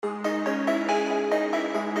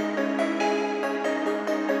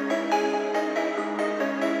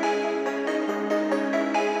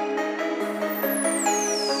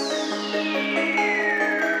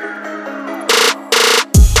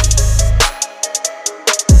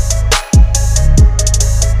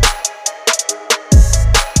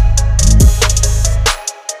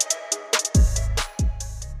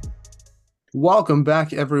Welcome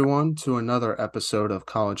back, everyone, to another episode of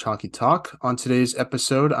College Hockey Talk. On today's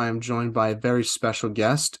episode, I am joined by a very special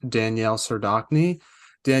guest, Danielle Serdachny.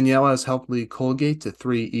 Danielle has helped lead Colgate to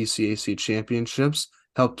three ECAC championships,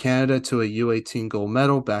 helped Canada to a U18 gold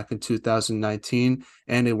medal back in 2019,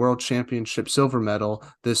 and a World Championship silver medal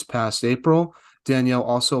this past April. Danielle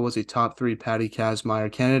also was a top three Patty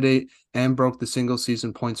Kazmaier candidate and broke the single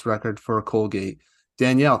season points record for Colgate.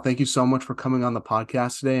 Danielle, thank you so much for coming on the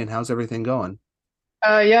podcast today. And how's everything going?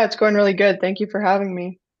 Yeah, it's going really good. Thank you for having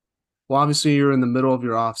me. Well, obviously, you're in the middle of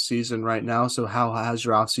your off season right now. So, how has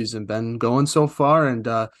your off season been going so far? And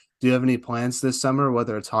do you have any plans this summer,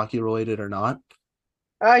 whether it's hockey related or not?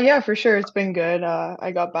 Yeah, for sure. It's been good.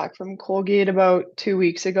 I got back from Colgate about 2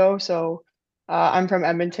 weeks ago. I'm from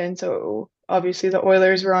Edmonton. So obviously the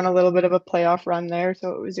Oilers were on a little bit of a playoff run there.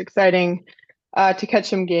 So it was exciting to catch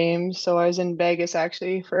some games. So I was in Vegas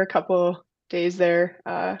actually for a couple days there,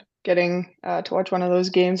 getting to watch one of those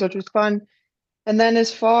games, which was fun. And then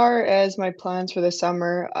as far as my plans for the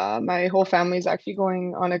summer, my whole family is actually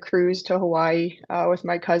going on a cruise to Hawaii with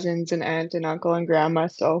my cousins and aunt and uncle and grandma.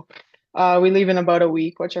 So we leave in about a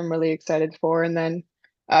week, which I'm really excited for. And then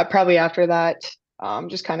probably after that,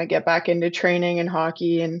 just kind of get back into training and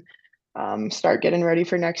hockey and start getting ready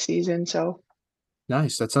for next season. So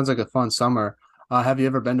Nice. That sounds like a fun summer. Have you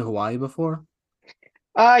ever been to Hawaii before?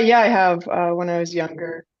 yeah, I have when I was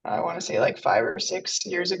younger. I want to say like 5 or 6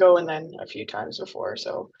 years ago, and then a few times before.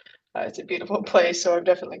 So it's a beautiful place. So I'm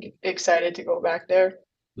definitely excited to go back there.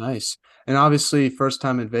 Nice. And obviously, first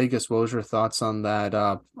time in Vegas, what was your thoughts on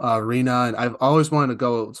that arena? And I've always wanted to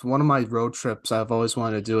go. It's one of my road trips I've always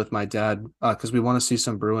wanted to do with my dad because we want to see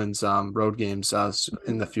some Bruins road games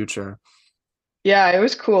in the future. Yeah, it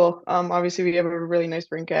was cool. Obviously we have a really nice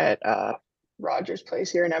rink at Rogers Place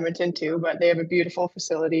here in Edmonton too, but they have a beautiful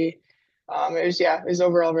facility. It was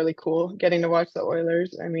overall really cool getting to watch the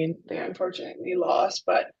Oilers. I mean, they unfortunately lost,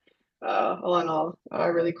 but all in all,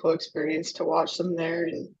 a really cool experience to watch them there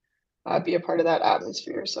and be a part of that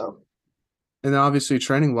atmosphere. So. And then obviously,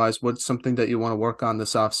 training wise, what's something that you want to work on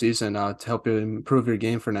this off season to help you improve your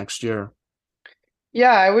game for next year?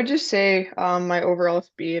 Yeah, I would just say my overall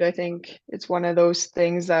speed. I think it's one of those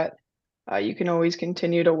things that you can always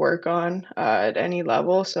continue to work on at any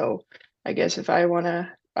level. So I guess if I want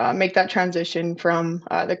to make that transition from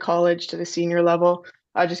the college to the senior level,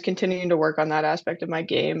 just continuing to work on that aspect of my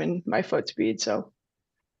game and my foot speed. So.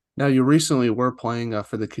 Now, you recently were playing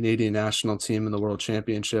for the Canadian national team in the World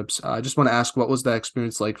Championships. I just want to ask, what was that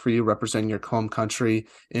experience like for you representing your home country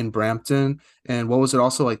in Brampton? And what was it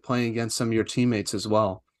also like playing against some of your teammates as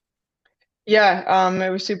well? Yeah, it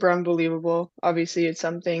was super unbelievable. Obviously, it's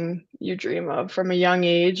something you dream of from a young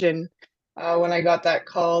age. And when I got that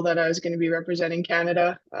call that I was going to be representing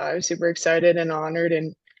Canada, I was super excited and honored.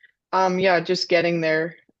 And yeah, just getting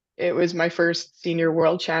there. It was my first senior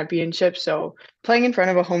world championship. So playing in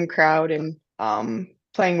front of a home crowd and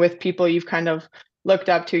playing with people you've kind of looked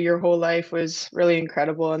up to your whole life was really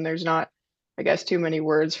incredible. And there's not, I guess, too many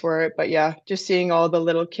words for it. But yeah, just seeing all the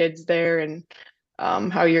little kids there and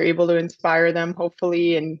how you're able to inspire them,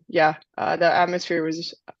 hopefully. And yeah, the atmosphere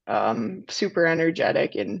was super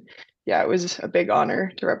energetic. And yeah, it was a big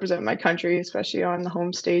honor to represent my country, especially on the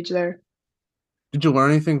home stage there. Did you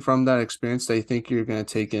learn anything from that experience that you think you're going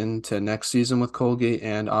to take into next season with Colgate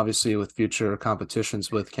and obviously with future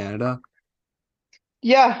competitions with Canada?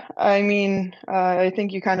 Yeah, I mean, I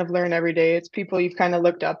think you kind of learn every day. It's people you've kind of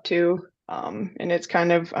looked up to, and it's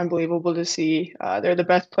kind of unbelievable to see. They're the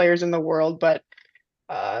best players in the world, but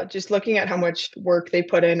just looking at how much work they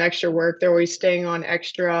put in, extra work, they're always staying on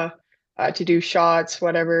extra to do shots,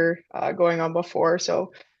 whatever going on before.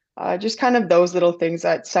 So just kind of those little things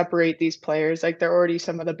that separate these players. Like they're already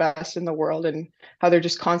some of the best in the world, and how they're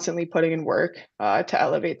just constantly putting in work to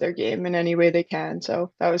elevate their game in any way they can.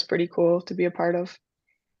 So that was pretty cool to be a part of.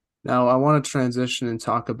 Now, I want to transition and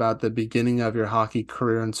talk about the beginning of your hockey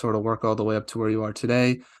career and sort of work all the way up to where you are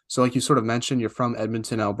today. So, like you sort of mentioned, you're from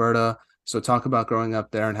Edmonton, Alberta. So, talk about growing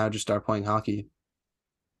up there and how did you start playing hockey?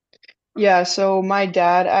 Yeah, so my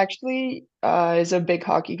dad actually is a big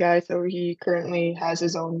hockey guy. So he currently has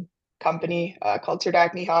his own company called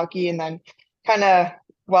Serdachny Hockey. And then kind of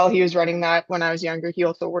while he was running that when I was younger, he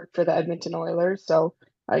also worked for the Edmonton Oilers. So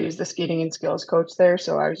I was the skating and skills coach there.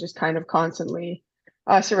 So I was just kind of constantly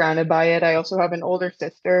surrounded by it. I also have an older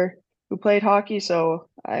sister who played hockey. So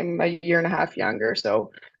I'm a year and a half younger.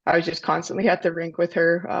 So I was just constantly at the rink with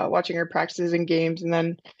her, watching her practices and games. And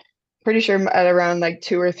then pretty sure at around like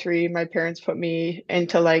 2 or 3, my parents put me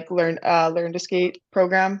into like learn to skate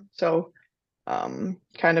program. So kind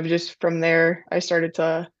of just from there, I started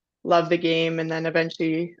to love the game, and then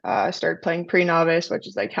eventually started playing pre-novice, which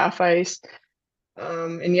is like half ice.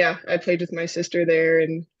 And yeah, I played with my sister there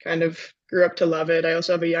and kind of grew up to love it. I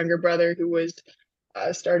also have a younger brother who was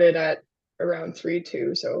started at around 3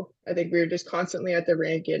 too. So I think we were just constantly at the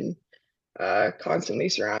rink and constantly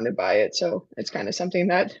surrounded by it. So it's kind of something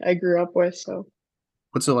that I grew up with. So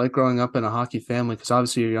What's it like growing up in a hockey family? Because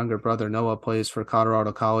obviously your younger brother Noah plays for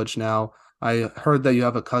Colorado College now. I heard that you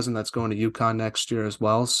have a cousin that's going to UConn next year as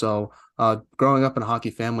well. So, growing up in a hockey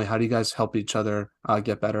family, how do you guys help each other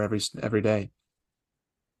get better every day?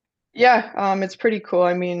 yeah, it's pretty cool.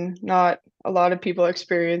 I mean, not a lot of people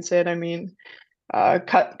experience it. I mean,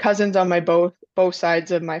 cousins on my both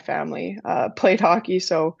sides of my family played hockey,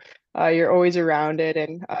 so you're always around it.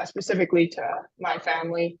 And specifically to my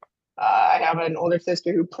family, I have an older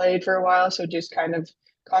sister who played for a while, so just kind of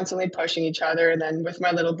constantly pushing each other. And then with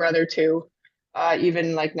my little brother too,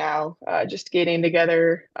 even like now, just skating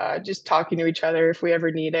together, just talking to each other if we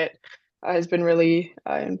ever need it, has been really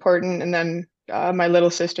important. And then my little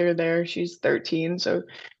sister there, she's 13, so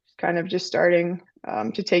kind of just starting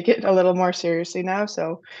to take it a little more seriously now.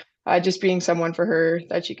 So just being someone for her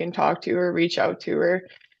that she can talk to or reach out to or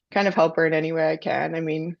kind of help her in any way I can. I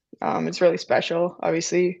mean, it's really special,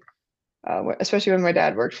 obviously, especially when my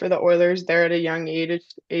dad worked for the Oilers. They're at a young age,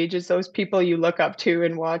 it's those people you look up to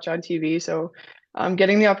and watch on TV. So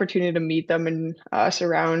getting the opportunity to meet them and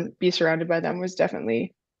be surrounded by them was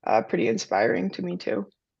definitely pretty inspiring to me too.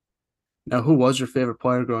 Now, who was your favorite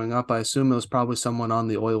player growing up? I assume it was probably someone on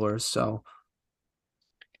the Oilers. So,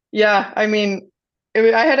 Yeah, I mean,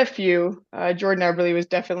 I had a few. Jordan Eberle was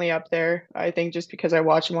definitely up there. I think just because I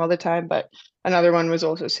watch him all the time. But another one was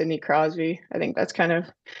also Sidney Crosby. I think that's kind of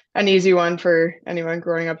an easy one for anyone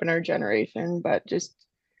growing up in our generation. But just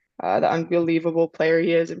the unbelievable player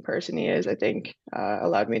he is and person he is, I think,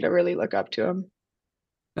 allowed me to really look up to him.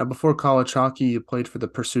 now, before college hockey, you played for the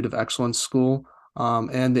Pursuit of Excellence School,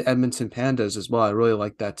 and the Edmonton Pandas as well. I really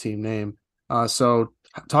like that team name. So,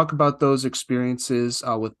 talk about those experiences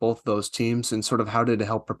with both those teams and sort of how did it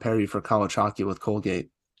help prepare you for college hockey with Colgate?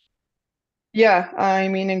 Yeah, I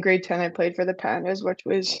mean, in grade 10, I played for the Pandas, which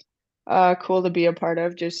was cool to be a part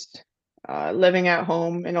of, just living at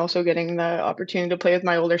home and also getting the opportunity to play with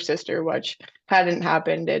my older sister, which hadn't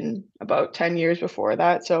happened in about 10 years before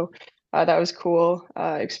that. So that was cool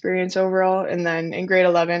experience overall. And then in grade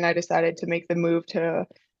 11, I decided to make the move to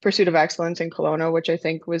Pursuit of Excellence in Kelowna, which I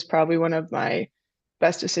think was probably one of my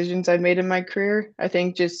best decisions I've made in my career. I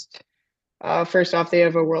think just first off, they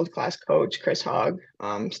have a world-class coach, Chris Hogg,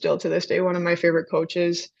 still to this day, one of my favorite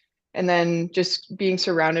coaches. And then just being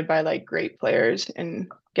surrounded by like great players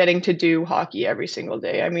and getting to do hockey every single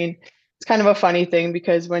day. I mean, it's kind of a funny thing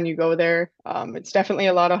because when you go there, it's definitely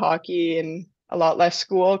a lot of hockey and a lot less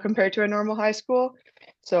school compared to a normal high school.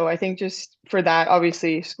 So I think just for that,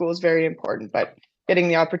 obviously, school is very important, but getting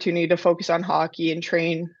the opportunity to focus on hockey and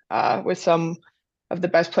train with some of the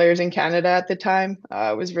best players in Canada at the time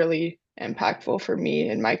was really impactful for me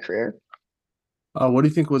in my career. What do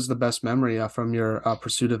you think was the best memory from your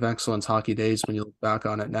Pursuit of Excellence hockey days when you look back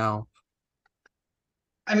on it now?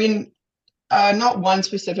 I mean, not one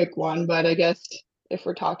specific one, but I guess if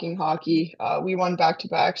we're talking hockey, we won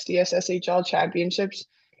back-to-back CSSHL championships,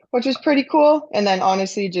 which is pretty cool. And then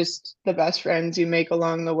honestly, just the best friends you make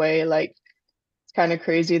along the way. Like it's kind of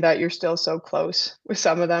crazy that you're still so close with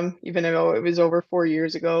some of them, even though it was over 4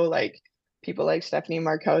 years ago. Like people like Stephanie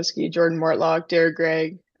Markowski, Jordan Mortlock, Derek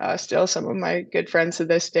Gregg, still some of my good friends to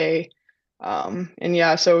this day. And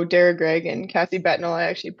yeah, so Derek Gregg and Kathy Betnell I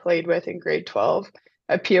actually played with in grade 12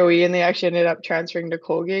 at POE, and they actually ended up transferring to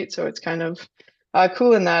Colgate. So it's kind of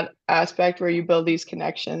cool in that aspect where you build these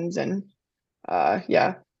connections. And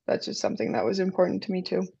yeah, that's just something that was important to me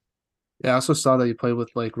too. Yeah, I also saw that you played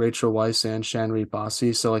with like Rachel Weisz and Shanri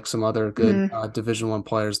Bossi, so like some other good Mhm. Division One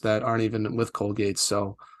players that aren't even with Colgate.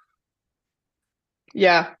 So,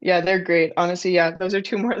 Yeah, yeah, they're great. Honestly, yeah, those are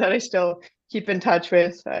two more that I still keep in touch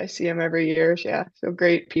with. I see them every year. Yeah, so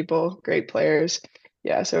great people, great players.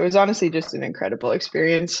 Yeah, so it was honestly just an incredible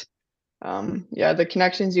experience. Yeah, the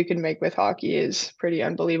connections you can make with hockey is pretty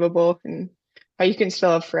unbelievable, and how you can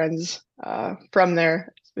still have friends from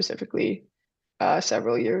there, specifically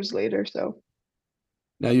several years later. So.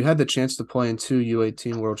 now you had the chance to play in two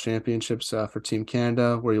U18 World Championships for Team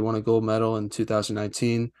Canada, where you won a gold medal in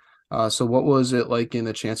 2019. So, what was it like getting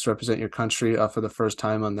the chance to represent your country for the first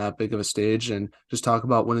time on that big of a stage? And just talk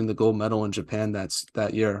about winning the gold medal in Japan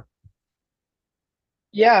that year.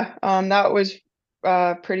 Yeah, that was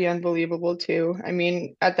pretty unbelievable too. I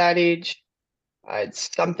mean, at that age,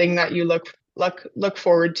 it's something that you look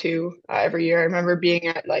forward to every year. I remember being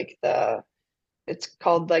at like the it's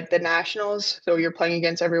called like the nationals. So you're playing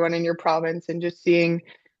against everyone in your province and just seeing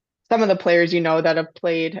some of the players that have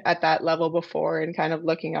played at that level before and kind of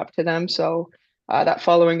looking up to them. So that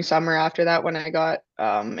following summer after that, when I got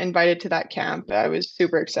invited to that camp, I was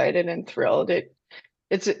super excited and thrilled.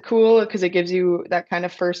 It's cool because it gives you that kind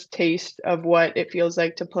of first taste of what it feels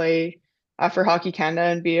like to play for Hockey Canada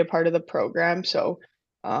and be a part of the program. So,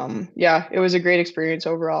 yeah, it was a great experience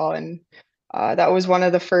overall, and that was one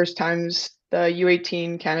of the first times the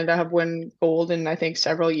U18 Canada have won gold in I think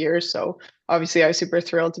several years. So obviously, I was super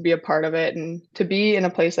thrilled to be a part of it and to be in a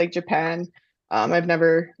place like Japan. I've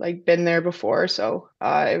never like been there before, so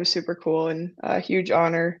it was super cool and a huge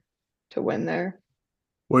honor to win there.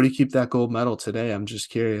 Where do you keep that gold medal today? I'm just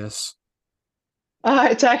curious.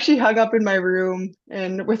 It's actually hung up in my room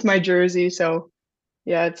and with my jersey, so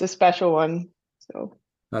yeah, it's a special one. So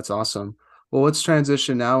That's awesome. Well, let's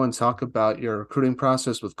transition now and talk about your recruiting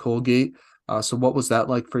process with Colgate. So what was that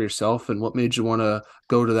like for yourself, and what made you want to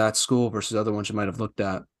go to that school versus other ones you might have looked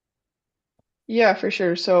at? yeah, for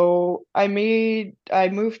sure. So I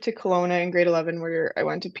moved to Kelowna in grade 11 where I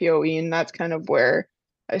went to POE, and that's kind of where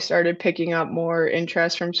I started picking up more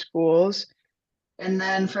interest from schools. And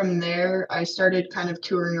then from there, I started kind of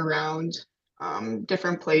touring around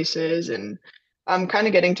different places and kind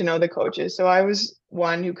of getting to know the coaches. So I was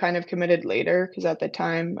one who kind of committed later because at the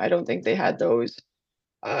time, I don't think they had those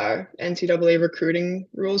NCAA recruiting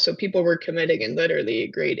rules. So people were committing in literally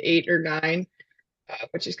grade 8 or 9,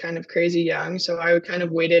 which is kind of crazy young. So I would kind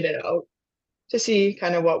of waited it out to see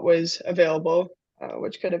kind of what was available,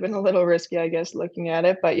 which could have been a little risky, I guess, looking at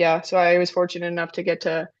it. But yeah, so I was fortunate enough to get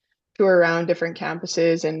to tour around different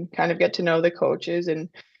campuses and kind of get to know the coaches. And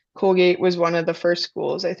Colgate was one of the first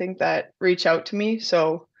schools I think that reached out to me.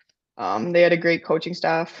 So they had a great coaching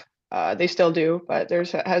staff. They still do, but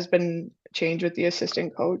there's has been change with the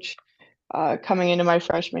assistant coach coming into my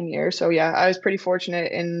freshman year. So yeah, I was pretty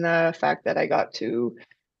fortunate in the fact that I got to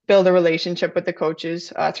build a relationship with the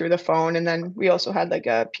coaches through the phone, and then we also had like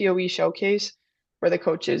a POE showcase where the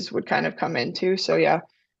coaches would kind of come into. So yeah,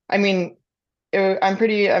 I mean, I'm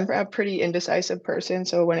a pretty indecisive person.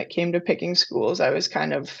 So when it came to picking schools, I was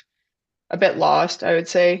kind of a bit lost, I would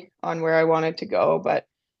say, on where I wanted to go. But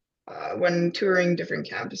when touring different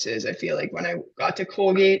campuses, I feel like when I got to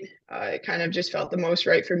Colgate, it kind of just felt the most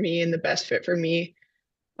right for me and the best fit for me.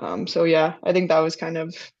 So yeah, I think that was kind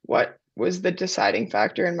of what was the deciding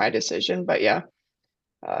factor in my decision. But yeah,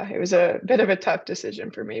 it was a bit of a tough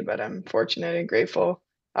decision for me, but I'm fortunate and grateful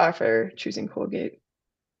for choosing Colgate.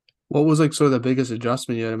 What was like sort of the biggest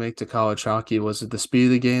adjustment you had to make to college hockey? Was it the speed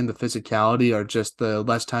of the game, the physicality, or just the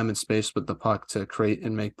less time and space with the puck to create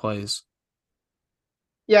and make plays?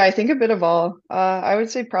 Yeah, I think a bit of all. I would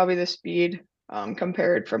say probably the speed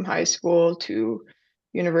compared from high school to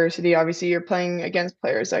university. Obviously, you're playing against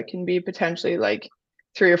players that can be potentially like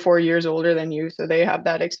 3 or 4 years older than you, so they have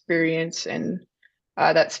that experience and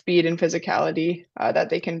that speed and physicality that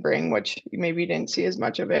they can bring, which you maybe didn't see as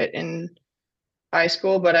much of it in high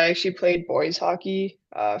school. But I actually played boys hockey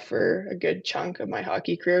for a good chunk of my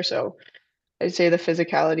hockey career, so I'd say the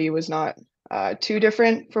physicality was not too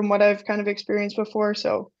different from what I've kind of experienced before.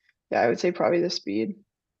 So yeah, I would say probably the speed.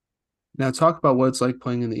 Now, talk about what it's like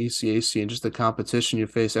playing in the ECAC and just the competition you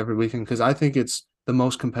face every weekend, because I think it's the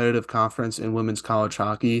most competitive conference in women's college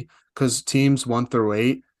hockey. Because teams 1 through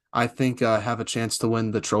 8, I think, have a chance to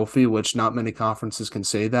win the trophy, which not many conferences can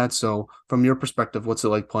say that. So, from your perspective, what's it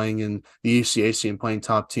like playing in the ECAC and playing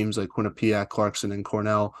top teams like Quinnipiac, Clarkson, and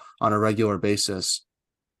Cornell on a regular basis?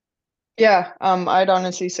 Yeah, I'd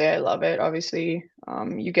honestly say I love it. Obviously,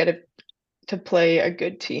 you get to play a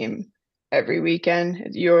good team every weekend.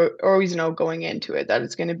 You always know going into it that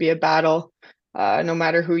it's going to be a battle, no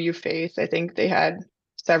matter who you face. I think they had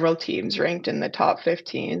several teams ranked in the top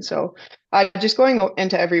 15. So just going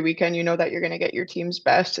into every weekend, you know that you're going to get your team's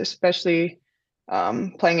best, especially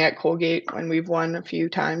playing at Colgate when we've won a few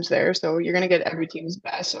times there. So you're going to get every team's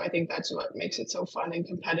best. So I think that's what makes it so fun and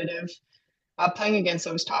competitive playing against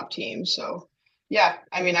those top teams. So, yeah,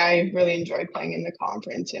 I mean, I really enjoy playing in the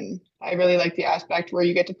conference, and I really like the aspect where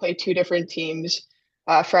you get to play two different teams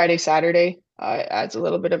Friday, Saturday. It adds a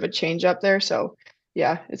little bit of a change up there. So,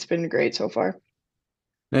 yeah, it's been great so far.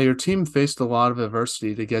 Now, your team faced a lot of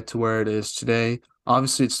adversity to get to where it is today.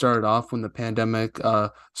 Obviously, it started off when the pandemic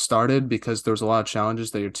started because there was a lot of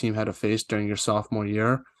challenges that your team had to face during your sophomore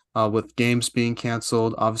year, with games being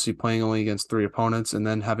canceled, obviously playing only against 3 opponents, and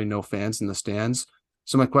then having no fans in the stands.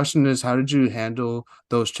 So my question is, how did you handle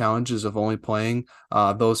those challenges of only playing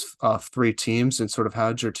those 3 teams, and sort of how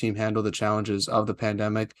did your team handle the challenges of the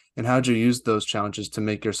pandemic, and how did you use those challenges to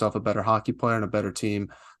make yourself a better hockey player and a better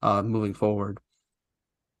team moving forward?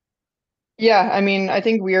 Yeah, I mean, I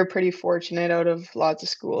think we are pretty fortunate out of lots of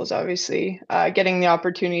schools, obviously, getting the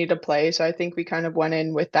opportunity to play. So I think we kind of went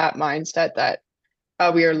in with that mindset that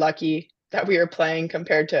we are lucky that we are playing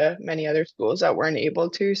compared to many other schools that weren't able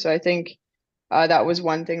to. So I think that was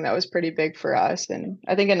one thing that was pretty big for us. And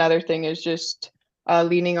I think another thing is just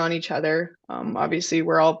leaning on each other. Obviously,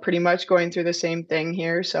 we're all pretty much going through the same thing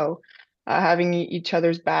here. So having each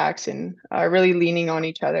other's backs and really leaning on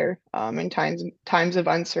each other in times of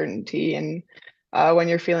uncertainty and when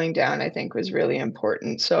you're feeling down, I think was really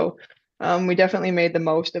important. So we definitely made the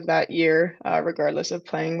most of that year, regardless of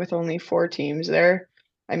playing with only four teams there.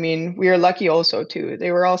 I mean, we were lucky also too.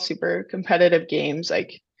 They were all super competitive games.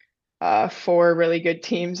 Like four really good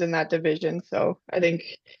teams in that division. So I think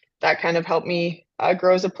that kind of helped me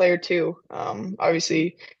grow as a player too.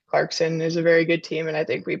 Obviously, Clarkson is a very good team, and I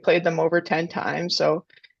think we played them over 10 times. So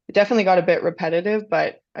it definitely got a bit repetitive,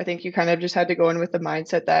 but I think you kind of just had to go in with the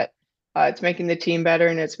mindset that it's making the team better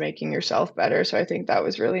and it's making yourself better. So I think that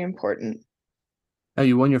was really important. Now,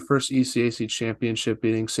 you won your first ECAC championship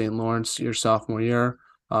beating St. Lawrence your sophomore year.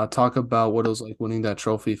 Talk about what it was like winning that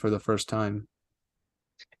trophy for the first time.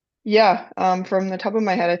 Yeah, from the top of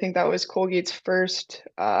my head, I think that was Colgate's first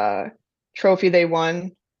trophy they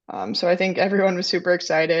won. So I think everyone was super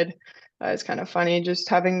excited. It's kind of funny just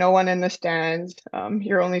having no one in the stands.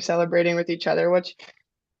 You're only celebrating with each other, which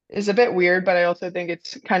is a bit weird, but I also think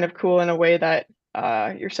it's kind of cool in a way that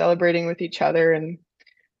you're celebrating with each other, and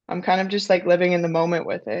I'm kind of just like living in the moment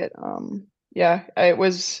with it. Yeah, it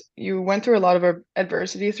was, you went through a lot of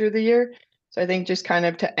adversity through the year. So I think just kind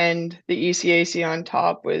of to end the ECAC on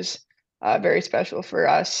top was very special for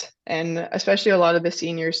us, and especially a lot of the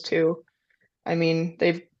seniors too. I mean,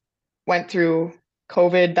 they've went through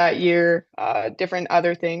COVID that year, different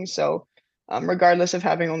other things. So regardless of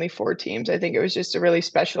having only four teams, I think it was just a really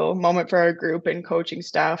special moment for our group and coaching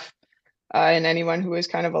staff and anyone who was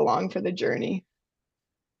kind of along for the journey.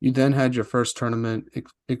 You then had your first tournament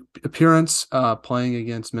appearance playing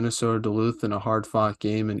against Minnesota Duluth in a hard-fought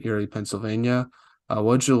game in Erie, Pennsylvania.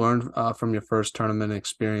 What did you learn from your first tournament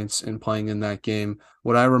experience in playing in that game?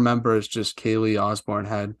 What I remember is just Kaylee Osborne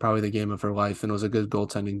had probably the game of her life, and it was a good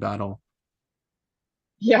goaltending battle.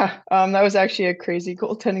 Yeah, that was actually a crazy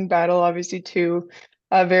goaltending battle. Obviously, two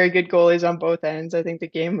very good goalies on both ends. I think the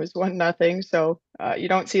game was 1-0, so you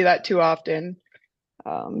don't see that too often.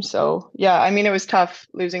 So yeah, I mean, it was tough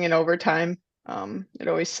losing in overtime. It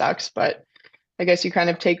always sucks, but I guess you kind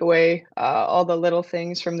of take away all the little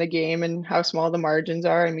things from the game and how small the margins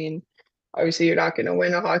are. I mean, obviously, you're not going to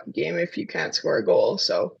win a hockey game if you can't score a goal.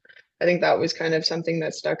 So I think that was kind of something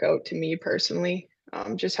that stuck out to me personally,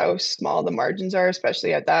 just how small the margins are,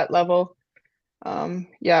 especially at that level.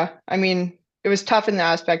 Yeah, I mean, it was tough in the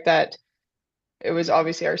aspect that it was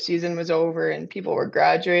obviously our season was over and people were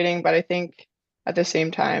graduating, but I think at the same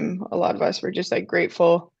time, a lot of us were just like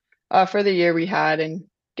grateful for the year we had and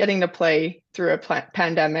getting to play through a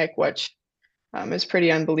pandemic, which is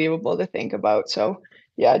pretty unbelievable to think about. So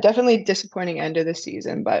yeah, definitely disappointing end of the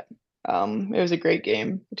season, but it was a great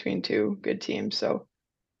game between two good teams. So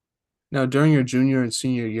Now, during your junior and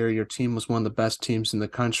senior year, your team was one of the best teams in the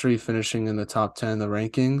country, finishing in the top 10 in the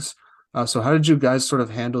rankings. So, how did you guys sort of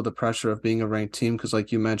handle the pressure of being a ranked team? Because,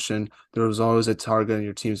 like you mentioned, there was always a target on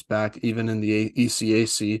your team's back, even in the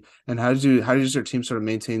ECAC. And how did your team sort of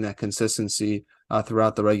maintain that consistency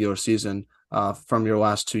throughout the regular season from your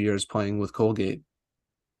last 2 years playing with Colgate?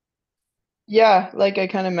 yeah, like I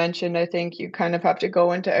kind of mentioned, I think you kind of have to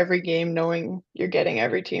go into every game knowing you're getting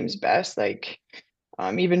every team's best. Like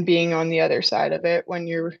even being on the other side of it when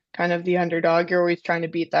you're kind of the underdog, you're always trying to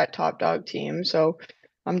beat that top dog team. So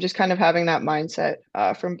I'm just kind of having that mindset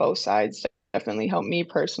from both sides definitely helped me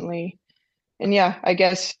personally. And yeah, I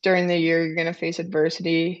guess during the year you're going to face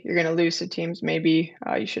adversity. You're going to lose to teams maybe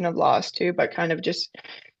you shouldn't have lost to, but kind of just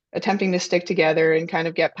attempting to stick together and kind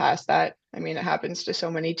of get past that. I mean, it happens to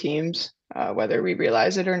so many teams, whether we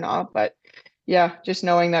realize it or not. But yeah, just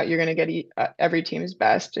knowing that you're going to get every team's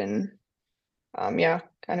best and yeah,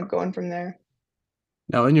 kind of going from there.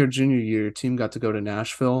 Now, in your junior year, your team got to go to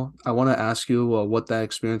Nashville. I want to ask you what that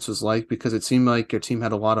experience was like because it seemed like your team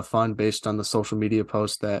had a lot of fun based on the social media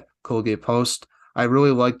posts that Colgate post. I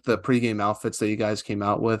really liked the pregame outfits that you guys came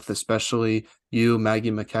out with, especially you,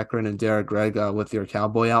 Maggie McEachran, and Derek Gregg with your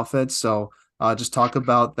cowboy outfits. So, just talk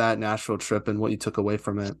about that Nashville trip and what you took away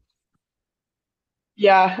from it.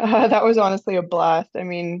 Yeah, that was honestly a blast. I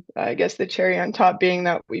mean, I guess the cherry on top being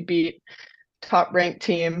that we beat top ranked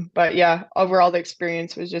team, but yeah, overall the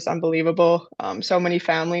experience was just unbelievable. So many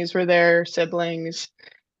families were there, siblings.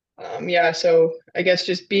 Yeah, so I guess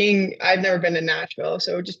just being, I've never been to Nashville,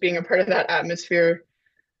 so just being a part of that atmosphere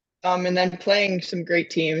And then playing some great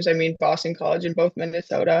teams. I mean, Boston College and both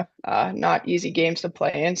Minnesota, not easy games to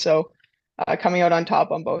play in. So coming out on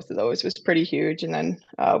top on both of those was pretty huge. And then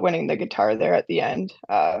winning the guitar there at the end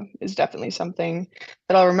is definitely something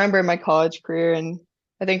that I'll remember in my college career. And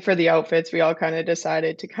I think for the outfits, we all kind of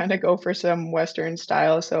decided to kind of go for some Western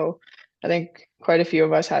style. So I think quite a few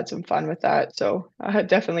of us had some fun with that. So it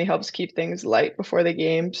definitely helps keep things light before the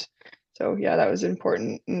games. So yeah, that was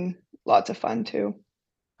important and lots of fun too.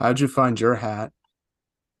 How'd you find your hat?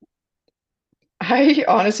 I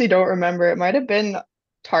honestly don't remember. It might have been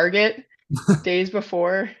Target days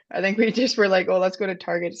before. I think we just were like, oh, let's go to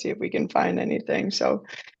Target to see if we can find anything. So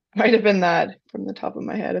it might have been that from the top of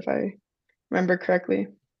my head, if I remember correctly.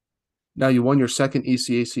 Now you won your second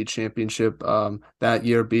ECAC championship that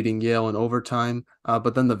year, beating Yale in overtime.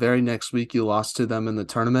 But then the very next week you lost to them in the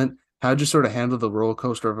tournament. How'd you sort of handle the roller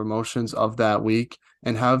coaster of emotions of that week,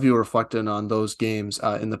 and how have you reflected on those games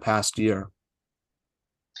in the past year?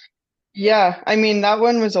 Yeah, I mean, that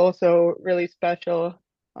one was also really special.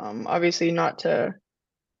 Obviously, not to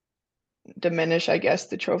diminish, I guess,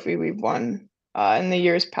 the trophy we've won in the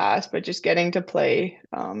years past, but just getting to play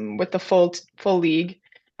with the full league,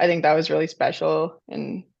 I think that was really special.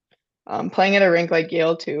 And playing at a rink like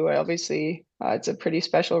Yale too, obviously it's a pretty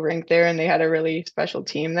special rink there, and they had a really special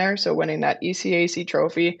team there. So winning that ECAC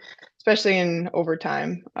trophy, especially in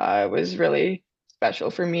overtime, was really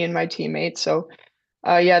special for me and my teammates. So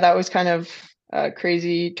yeah, that was kind of a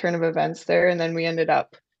crazy turn of events there, and then we ended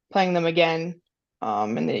up playing them again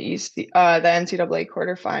in the NCAA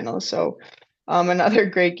quarterfinals. So another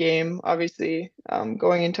great game. Obviously,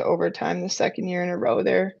 going into overtime the second year in a row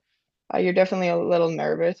there. You're definitely a little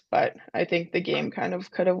nervous, but I think the game kind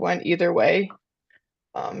of could have went either way,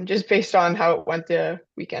 just based on how it went the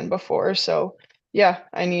weekend before. So yeah,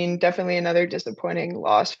 I mean, definitely another disappointing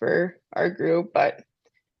loss for our group, but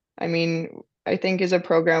I mean, I think as a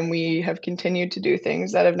program, we have continued to do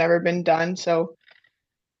things that have never been done. So,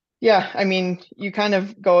 yeah, I mean, you kind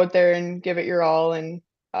of go out there and give it your all and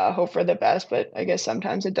hope for the best, but I guess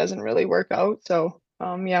sometimes it doesn't really work out. So,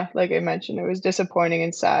 yeah, like I mentioned, it was disappointing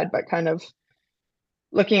and sad, but kind of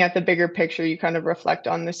looking at the bigger picture, you kind of reflect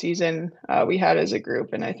on the season we had as a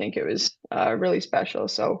group, and I think it was really special.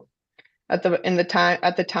 So, at the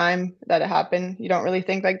time that it happened, you don't really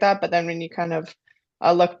think like that. But then when you kind of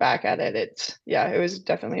look back at it, it's yeah, it was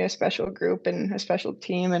definitely a special group and a special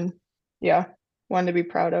team, and yeah, one to be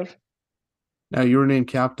proud of. Now you were named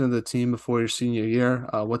captain of the team before your senior year.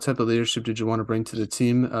 What type of leadership did you want to bring to the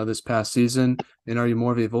team this past season? And are you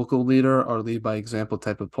more of a vocal leader or lead by example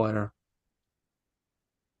type of player?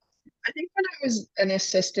 I think when I was an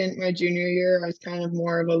assistant my junior year, I was kind of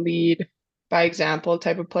more of a lead by example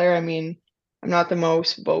type of player. I mean, I'm not the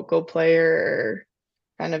most vocal player or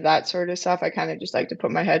kind of that sort of stuff. I kind of just like to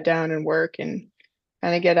put my head down and work and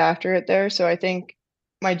kind of get after it there. So I think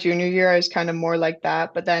my junior year, I was kind of more like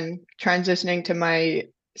that. But then transitioning to my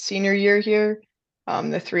senior year here,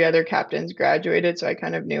 the three other captains graduated. So I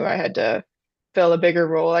kind of knew I had to fill a bigger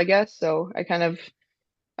role, I guess. So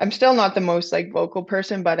I'm still not the most like vocal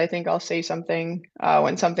person, but I think I'll say something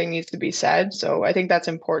when something needs to be said. So I think that's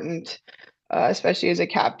important, especially as a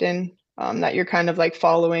captain, that you're kind of like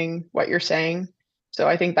following what you're saying. So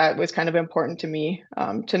I think that was kind of important to me,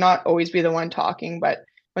 to not always be the one talking, but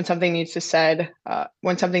when something needs to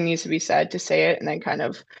be said, to say it and then kind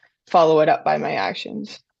of follow it up by my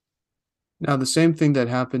actions. Now, the same thing that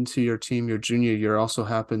happened to your team your junior year also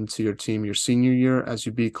happened to your team your senior year as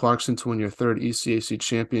you beat Clarkson to win your third ECAC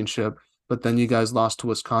championship, but then you guys lost to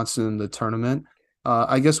Wisconsin in the tournament.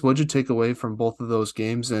 I guess what'd you take away from both of those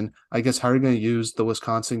games? And I guess how are you going to use the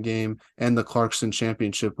Wisconsin game and the Clarkson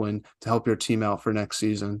championship win to help your team out for next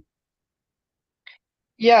season?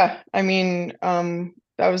 Yeah, I mean,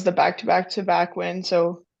 that was the back-to-back-to-back win,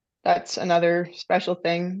 so that's another special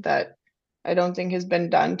thing that I don't think has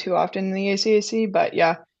been done too often in the ACAC. But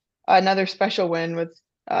yeah, another special win with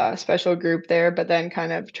a special group there. But then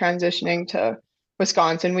kind of transitioning to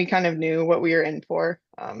Wisconsin, we kind of knew what we were in for.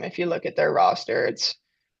 If you look at their roster, it's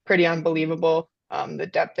pretty unbelievable, the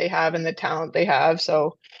depth they have and the talent they have.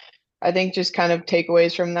 So I think just kind of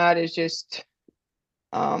takeaways from that is just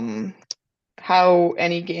um, how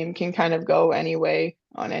any game can kind of go any way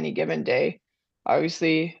on any given day.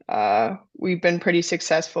 Obviously, we've been pretty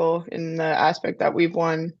successful in the aspect that we've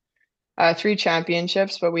won three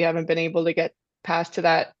championships, but we haven't been able to get past to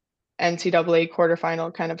that NCAA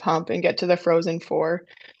quarterfinal kind of hump and get to the Frozen Four.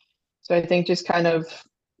 So I think just kind of,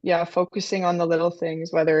 yeah, focusing on the little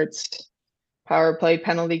things, whether it's power play,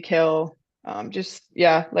 penalty kill, just,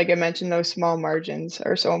 yeah, like I mentioned, those small margins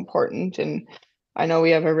are so important. And I know we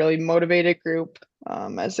have a really motivated group.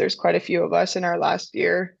 as there's quite a few of us in our last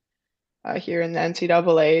year here in the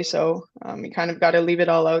NCAA. So you kind of got to leave it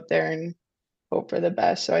all out there and hope for the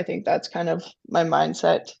best. So I think that's kind of my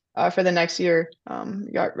mindset for the next year.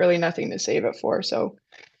 You got really nothing to save it for. So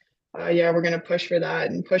yeah, we're going to push for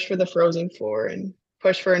that and push for the Frozen Four and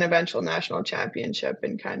push for an eventual national championship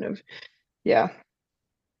and kind of, yeah.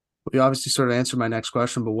 You obviously sort of answered my next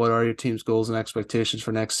question, but what are your team's goals and expectations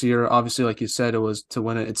for next year? Obviously, like you said, it was to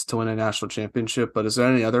win it. It's to win a national championship. But is there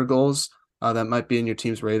any other goals that might be in your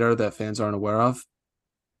team's radar that fans aren't aware of?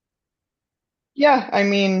 Yeah, I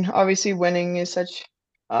mean, obviously winning is such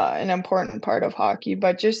an important part of hockey,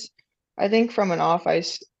 but just I think from an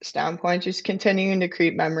off-ice standpoint, just continuing to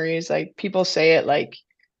create memories. Like people say it like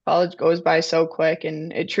college goes by so quick,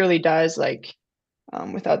 and it truly does. Like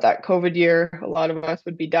without that COVID year, a lot of us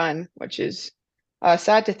would be done, which is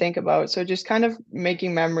sad to think about. So just kind of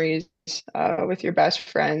making memories with your best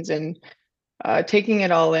friends and taking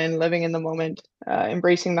it all in, living in the moment,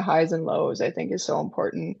 embracing the highs and lows, I think is so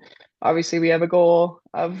important. Obviously, we have a goal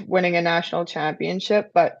of winning a national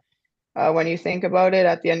championship, but when you think about it,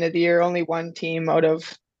 at the end of the year, only one team out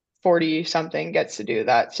of 40 something gets to do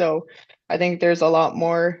that. So I think there's a lot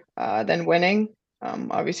more than winning.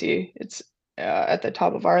 Obviously, it's at the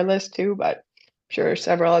top of our list too, but I'm sure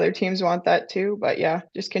several other teams want that too. But yeah,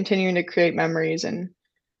 just continuing to create memories and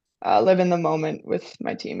live in the moment with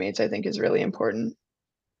my teammates, I think is really important.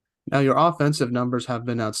 Now, your offensive numbers have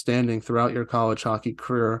been outstanding throughout your college hockey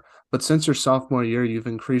career, but since your sophomore year, you've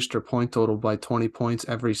increased your point total by 20 points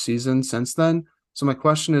every season since then. So, my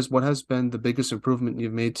question is, what has been the biggest improvement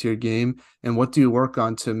you've made to your game, and what do you work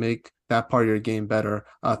on to make that part of your game better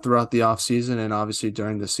throughout the off season and obviously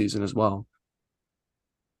during the season as well?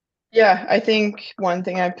 Yeah, I think one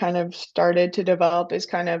thing I've kind of started to develop is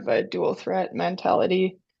kind of a dual threat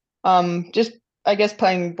mentality. Just I guess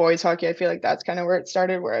playing boys hockey, I feel like that's kind of where it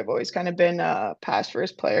started, where I've always kind of been a pass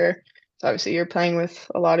first player. So obviously you're playing with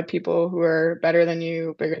a lot of people who are better than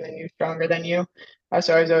you, bigger than you, stronger than you.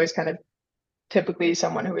 So I was always kind of typically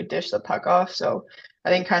someone who would dish the puck off. So I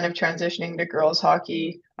think kind of transitioning to girls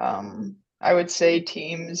hockey, I would say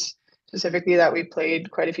teams specifically that we played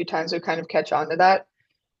quite a few times would kind of catch on to that.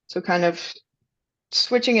 So kind of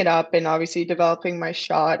switching it up and obviously developing my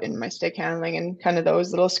shot and my stick handling and kind of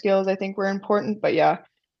those little skills I think were important. But yeah,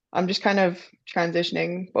 I'm just kind of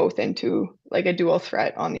transitioning both into like a dual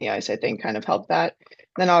threat on the ice. I think kind of helped that.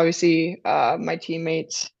 Then obviously my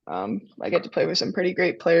teammates, I get to play with some pretty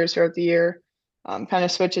great players throughout the year. Kind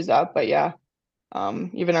of switches up, but yeah,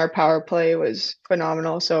 even our power play was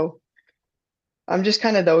phenomenal. So just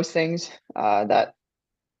kind of those things that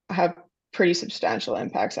have pretty substantial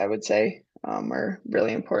impacts, I would say, are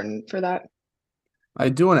really important for that. I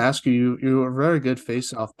do want to ask you, you're a very good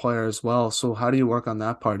face-off player as well. So, how do you work on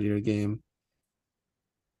that part of your game?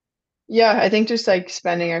 Yeah, I think just like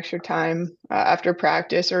spending extra time after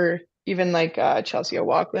practice, or even like Chelsea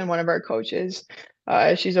O'Walklin, one of our coaches,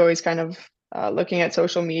 she's always kind of looking at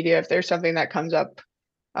social media if there's something that comes up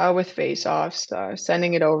with face-offs,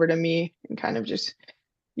 sending it over to me and kind of just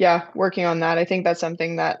yeah, working on that. I think that's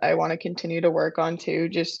something that I want to continue to work on too.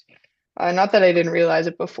 Just not that I didn't realize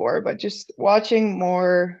it before, but just watching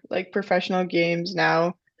more like professional games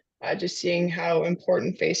now, just seeing how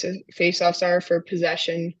important face-offs are for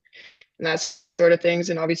possession and that sort of things.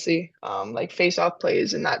 And obviously, like face-off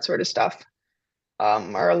plays and that sort of stuff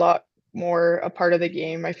are a lot more a part of the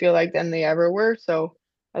game, I feel like, than they ever were. So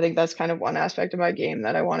I think that's kind of one aspect of my game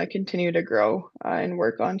that I want to continue to grow and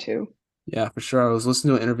work on too. Yeah, for sure. I was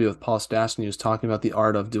listening to an interview with Paul Stastny, who was talking about the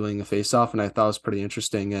art of doing a face-off, and I thought it was pretty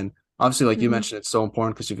interesting. And obviously, like you Hmm. mentioned, it's so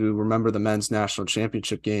important because if you remember the men's national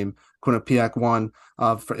championship game, Quinnipiac won.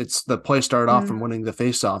 It's the play started off from Mm, winning the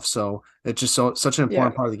face-off, so it's just such an yeah.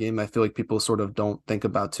 important part of the game. I feel like people sort of don't think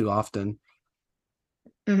about too often.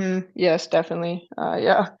 Yes, definitely.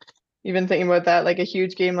 Yeah. Even thinking about that, like a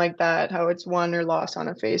huge game like that, how it's won or lost on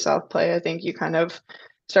a face-off play, I think you kind of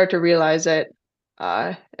start to realize it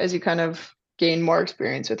as you kind of gain more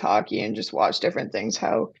experience with hockey and just watch different things,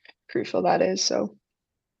 how crucial that is. So,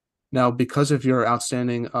 Now, because of your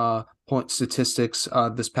outstanding point statistics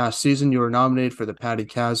this past season, you were nominated for the Patty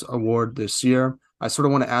Kaz Award this year. I sort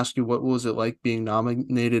of want to ask you, what was it like being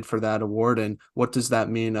nominated for that award, and what does that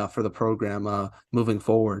mean for the program moving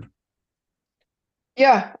forward?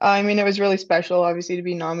 yeah, I mean, it was really special, obviously, to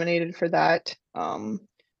be nominated for that.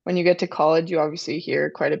 When you get to college, you obviously hear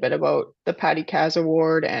quite a bit about the Patty Kaz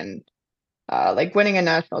Award and like winning a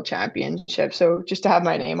national championship. So just to have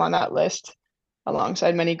my name on that list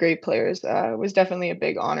alongside many great players was definitely a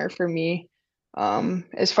big honor for me.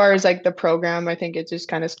 As far as like the program, I think it just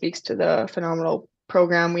kind of speaks to the phenomenal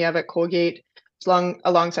program we have at Colgate.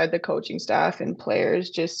 alongside the coaching staff and players.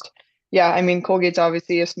 Just yeah, I mean Colgate's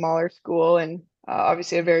obviously a smaller school and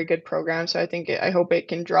obviously a very good program. So I hope it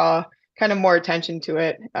can draw kind of more attention to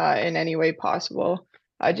it in any way possible.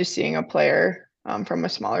 Just seeing a player from a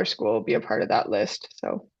smaller school be a part of that list.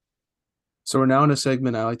 So. So we're now in a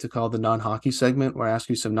segment I like to call the non-hockey segment, where I ask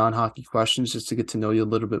you some non-hockey questions just to get to know you a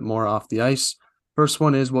little bit more off the ice. First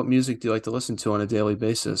one is, what music do you like to listen to on a daily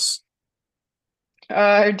basis?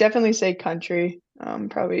 I would definitely say country.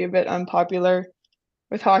 Probably a bit unpopular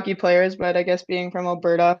with hockey players, but I guess being from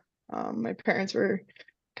Alberta, my parents were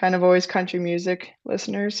kind of always country music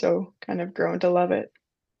listeners, so kind of grown to love it.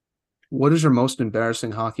 What is your most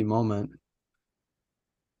embarrassing hockey moment?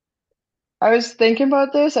 I was thinking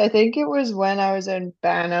about this. I think it was when I was in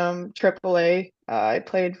Bantam AAA. I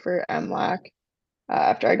played for MLAC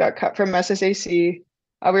after I got cut from SSAC. We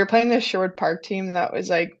were playing this Sherwood Park team that was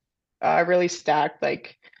like really stacked,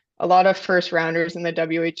 like a lot of first rounders in the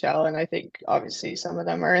WHL, and I think obviously some of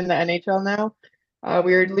them are in the NHL now.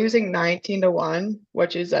 We were losing 19-1,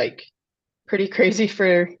 which is like pretty crazy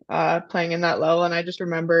for playing in that level. And I just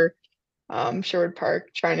remember Sherwood Park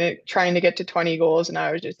trying to get to 20 goals, and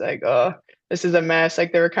I was just like, oh, this is a mess.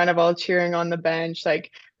 Like they were kind of all cheering on the bench,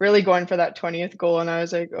 like really going for that 20th goal, and I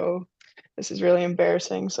was like, oh, this is really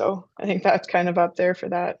embarrassing. So I think that's kind of up there for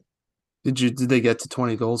that. Did they get to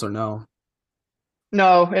 20 goals or no?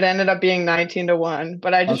 No, it ended up being 19-1,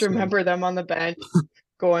 but I just That's good. remember them on the bench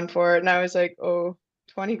going for it, and I was like, oh,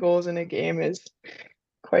 20 goals in a game is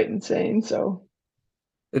quite insane. So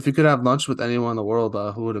If you could have lunch with anyone in the world,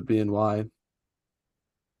 who would it be and why?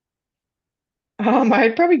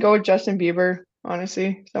 I'd probably go with Justin Bieber,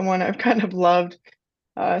 honestly, someone I've kind of loved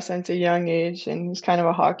since a young age, and he's kind of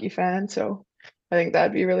a hockey fan, so I think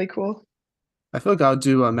that'd be really cool. I feel like I would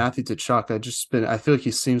do Matthew Tkachuk. I feel like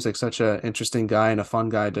he seems like such an interesting guy and a fun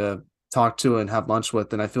guy to talk to and have lunch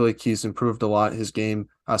with. And I feel like he's improved a lot his game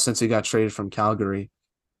since he got traded from Calgary.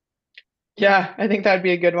 Yeah, I think that'd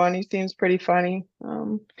be a good one. He seems pretty funny,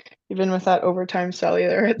 even with that overtime celly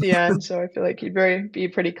there at the end. So I feel like be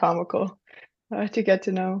pretty comical to get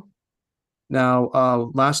to know.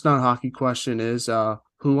 Now, last non-hockey question is,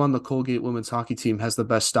 who on the Colgate women's hockey team has the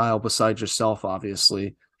best style besides yourself,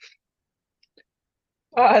 obviously?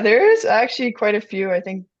 There is actually quite a few. I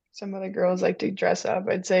think some of the girls like to dress up.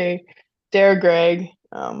 I'd say Dare Gregg,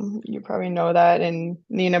 you probably know that, and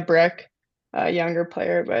Nina Brick, a younger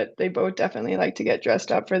player, but they both definitely like to get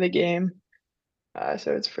dressed up for the game.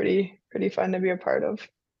 So it's pretty fun to be a part of.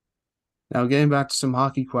 Now, getting back to some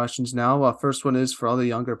hockey questions now. First one is, for all the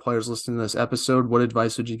younger players listening to this episode, what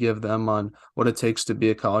advice would you give them on what it takes to be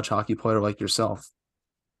a college hockey player like yourself?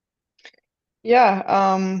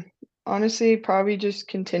 Yeah, honestly, probably just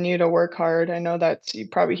continue to work hard. I know that you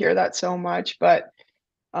probably hear that so much, but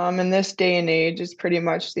in this day and age, it's pretty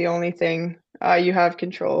much the only thing you have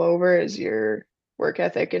control over is your work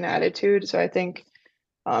ethic and attitude. So I think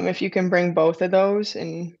if you can bring both of those,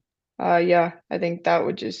 and yeah, I think that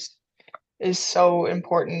would just is so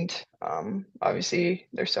important. Obviously,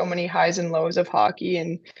 there's so many highs and lows of hockey,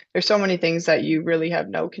 and there's so many things that you really have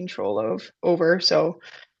no control of over. So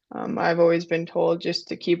I've always been told just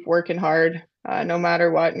to keep working hard, no matter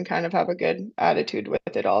what, and kind of have a good attitude with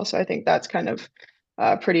it all. So I think that's kind of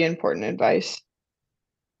pretty important advice.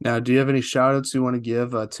 Now, do you have any shout outs you want to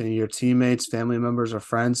give to your teammates, family members, or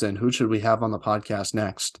friends? And who should we have on the podcast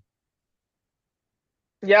next?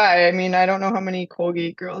 Yeah, I mean, I don't know how many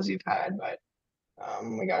Colgate girls you've had, but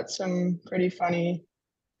we got some pretty funny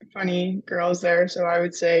girls there. So I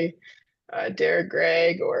would say Dara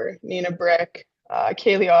Gregg or Nina Brick,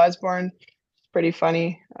 Kaylee Osborne, pretty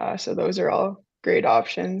funny. So those are all great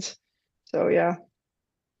options. So yeah.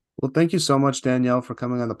 Well, thank you so much, Danielle, for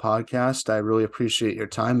coming on the podcast. I really appreciate your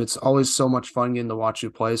time. It's always so much fun getting to watch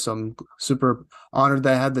you play. So I'm super honored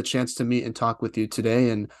that I had the chance to meet and talk with you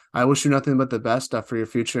today. And I wish you nothing but the best for your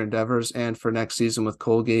future endeavors and for next season with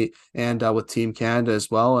Colgate and with Team Canada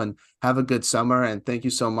as well. And have a good summer. And thank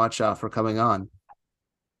you so much for coming on.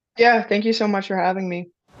 Yeah, thank you so much for having me.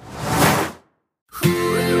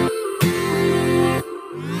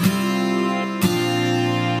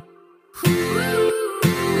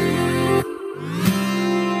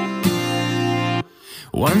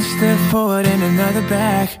 One step forward and another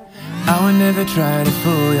back. I would never try to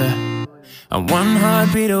fool ya. I'm one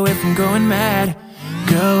heartbeat away from going mad.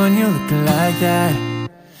 Girl, when you look like that,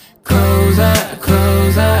 closer,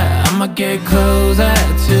 closer, I'ma get closer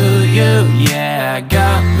to you, yeah.